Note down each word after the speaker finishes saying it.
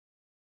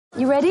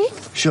You ready?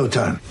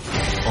 Showtime.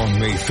 On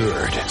May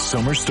 3rd,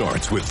 summer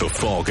starts with The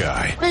Fall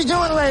Guy. Let's do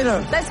it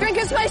later. Let's drink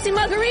a spicy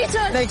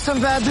margarita. Make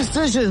some bad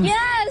decisions.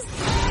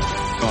 Yes!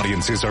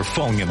 Audiences are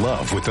falling in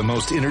love with the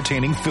most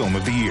entertaining film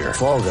of the year.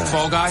 Fall Guy.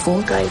 Fall Guy?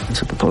 Fall Guy.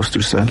 That's what the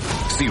poster said.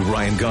 See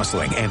Ryan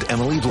Gosling and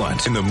Emily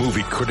Blunt in the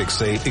movie critics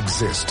say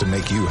exists to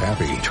make you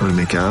happy. Trying to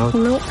make it out?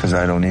 Nope. Because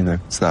I don't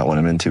either. It's not what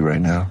I'm into right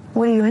now.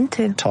 What are you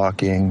into?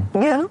 Talking.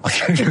 Yeah.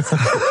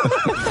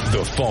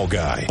 The Fall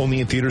Guy.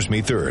 Only in theaters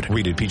May 3rd.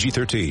 Rated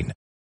PG-13.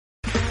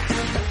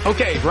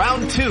 Okay,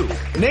 round two.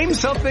 Name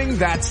something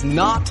that's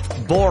not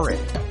boring.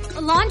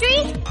 A laundry?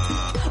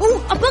 Ooh,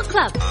 a book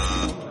club.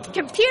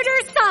 Computer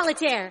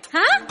solitaire,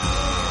 huh?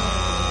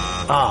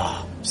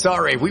 Ah,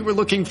 sorry, we were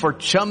looking for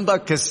Chumba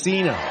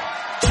Casino.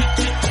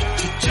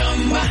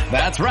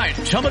 That's right,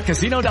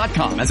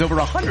 ChumbaCasino.com has over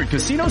 100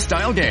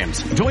 casino-style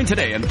games. Join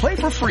today and play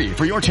for free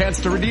for your chance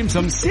to redeem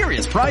some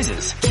serious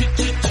prizes.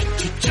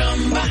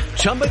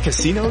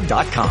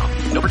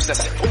 ChumbaCasino.com. No purchase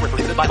necessary. Void where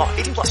prohibited by law.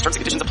 18+ terms and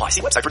conditions apply.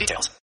 See website for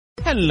details.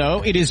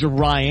 Hello, it is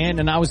Ryan,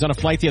 and I was on a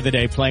flight the other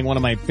day playing one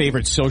of my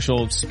favorite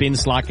social spin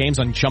slot games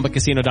on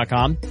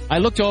ChumbaCasino.com. I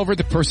looked over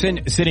the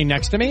person sitting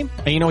next to me,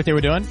 and you know what they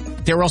were doing?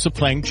 They were also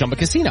playing Chumba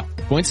Casino.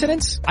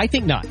 Coincidence? I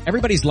think not.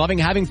 Everybody's loving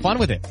having fun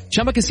with it.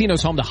 Chumba Casino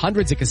is home to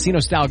hundreds of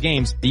casino-style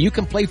games that you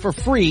can play for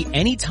free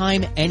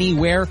anytime,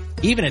 anywhere,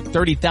 even at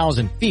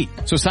 30,000 feet.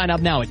 So sign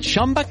up now at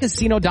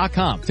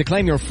ChumbaCasino.com to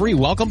claim your free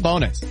welcome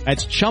bonus.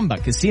 That's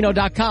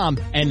ChumbaCasino.com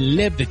and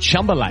live the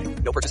Chumba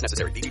life. No purchase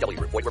necessary. VGW.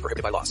 Void where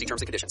prohibited by law. See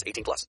terms and conditions.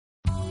 18+.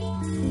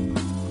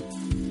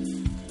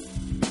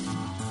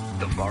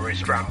 The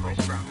Forest Ramble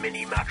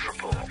mini-match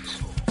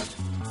reports.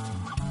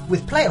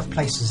 With playoff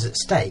places at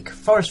stake,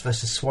 Forest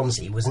vs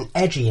Swansea was an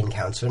edgy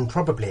encounter and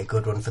probably a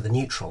good one for the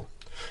neutral.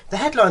 The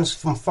headlines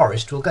from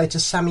Forest will go to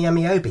Sammy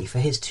Amiobi for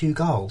his 2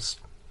 goals.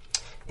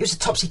 It was a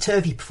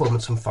topsy-turvy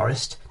performance from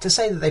Forest. To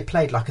say that they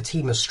played like a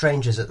team of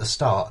strangers at the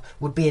start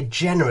would be a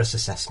generous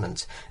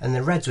assessment, and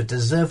the Reds were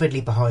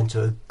deservedly behind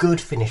to a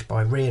good finish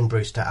by Ryan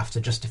Brewster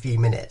after just a few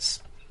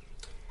minutes.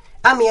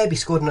 Amiobi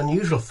scored an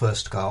unusual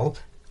first goal,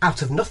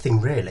 out of nothing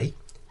really.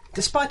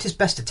 Despite his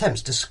best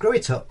attempts to screw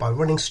it up by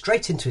running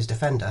straight into his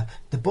defender,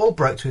 the ball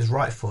broke to his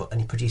right foot and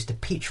he produced a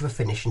peach of a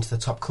finish into the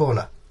top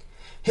corner.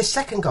 His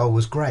second goal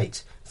was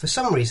great. For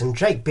some reason,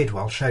 Jake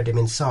Bidwell showed him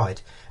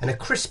inside, and a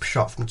crisp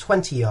shot from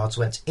 20 yards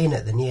went in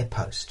at the near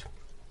post.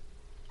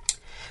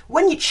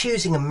 When you're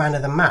choosing a man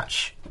of the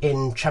match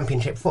in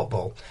Championship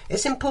football,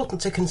 it's important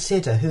to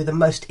consider who the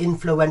most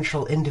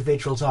influential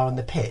individuals are on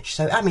the pitch,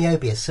 so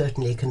Amiobi is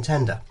certainly a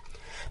contender.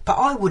 But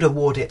I would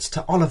award it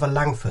to Oliver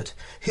Langford,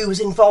 who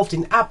was involved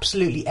in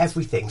absolutely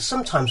everything,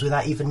 sometimes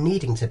without even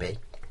needing to be.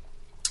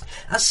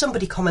 As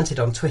somebody commented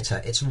on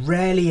Twitter, it's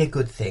rarely a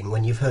good thing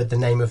when you've heard the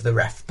name of the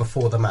ref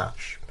before the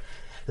match.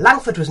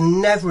 Langford was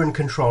never in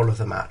control of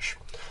the match.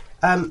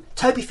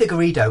 Toby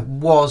Figueiredo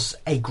was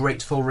a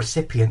grateful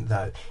recipient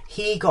though.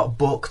 He got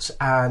booked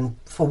and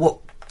for what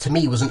to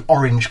me was an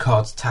orange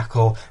card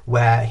tackle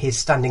where his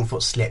standing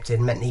foot slipped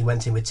and meant he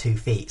went in with 2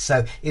 feet,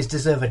 so it's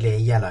deservedly a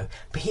yellow.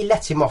 But he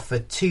let him off for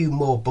 2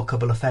 more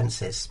bookable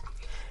offences.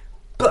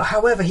 But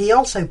however, he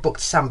also booked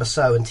Sam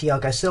Basso and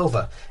Thiago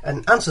Silva,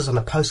 and answers on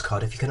a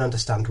postcard if you can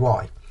understand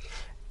why.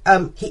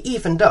 He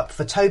evened up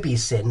for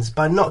Toby's sins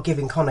by not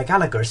giving Conor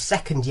Gallagher a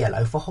second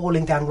yellow for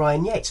hauling down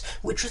Ryan Yates,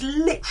 which was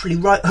literally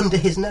right under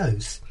his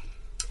nose.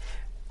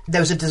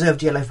 There was a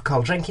deserved yellow for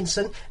Carl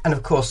Jenkinson, and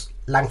of course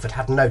Langford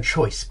had no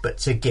choice but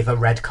to give a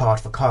red card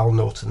for Kyle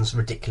Norton's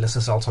ridiculous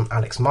assault on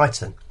Alex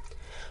Myton.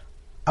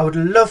 I would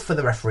love for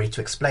the referee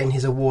to explain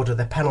his award of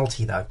the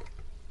penalty though.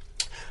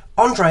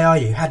 Andre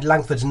Ayew had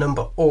Langford's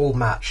number all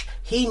match.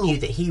 He knew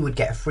that he would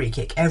get a free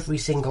kick every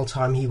single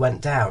time he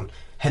went down,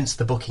 hence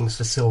the bookings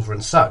for Silva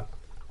and So.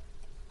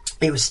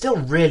 It was still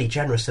really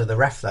generous of the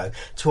ref though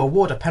to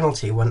award a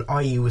penalty when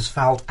Ayew was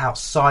fouled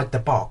outside the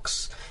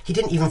box. He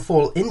didn't even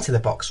fall into the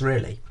box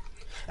really.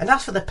 And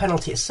as for the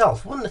penalty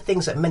itself, one of the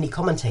things that many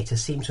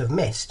commentators seem to have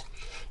missed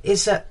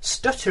is that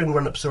stuttering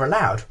run-ups are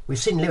allowed. We've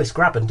seen Lewis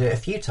Grabban do it a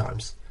few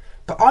times.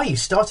 But Ayew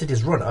started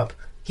his run-up,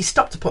 he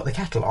stopped to put the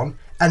kettle on,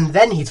 and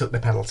then he took the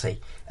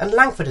penalty. And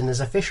Langford and his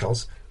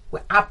officials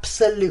were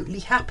absolutely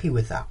happy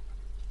with that.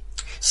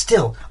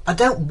 Still, I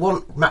don't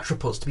want match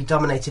reports to be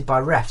dominated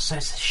by refs, so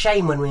it's a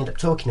shame when we end up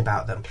talking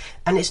about them.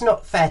 And it's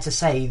not fair to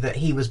say that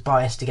he was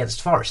biased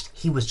against Forest.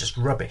 He was just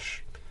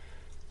rubbish.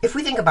 If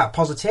we think about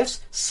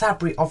positives,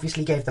 Sabri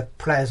obviously gave the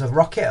players a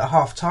rocket at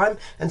half-time,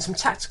 and some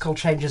tactical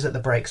changes at the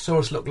break saw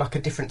us look like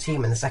a different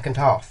team in the second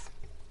half.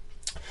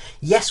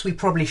 Yes, we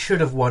probably should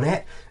have won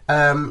it.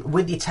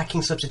 With the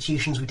attacking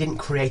substitutions, we didn't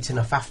create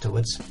enough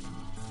afterwards.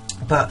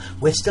 But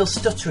we're still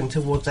stuttering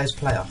towards those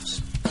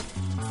playoffs.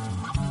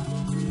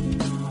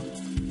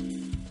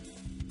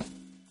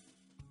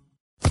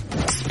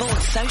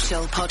 Sports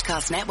Social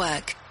Podcast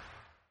Network.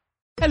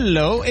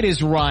 Hello, it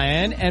is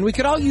Ryan, and we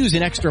could all use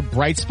an extra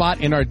bright spot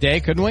in our day,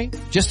 couldn't we?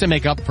 Just to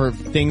make up for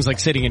things like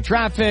sitting in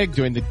traffic,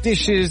 doing the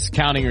dishes,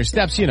 counting your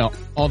steps, you know,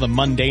 all the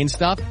mundane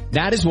stuff.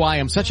 That is why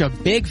I'm such a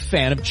big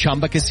fan of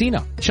Chumba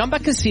Casino. Chumba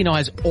Casino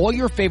has all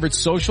your favorite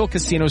social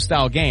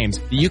casino-style games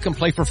that you can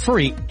play for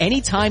free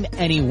anytime,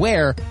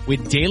 anywhere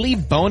with daily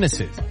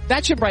bonuses.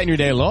 That should brighten your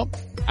day a little.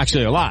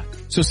 Actually, a lot.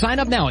 So sign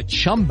up now at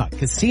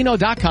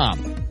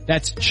ChumbaCasino.com.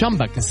 That's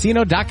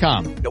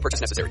ChumbaCasino.com. No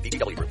purchase necessary.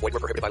 VGW Group. Void where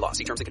prohibited by law.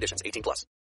 See terms and conditions. 18+.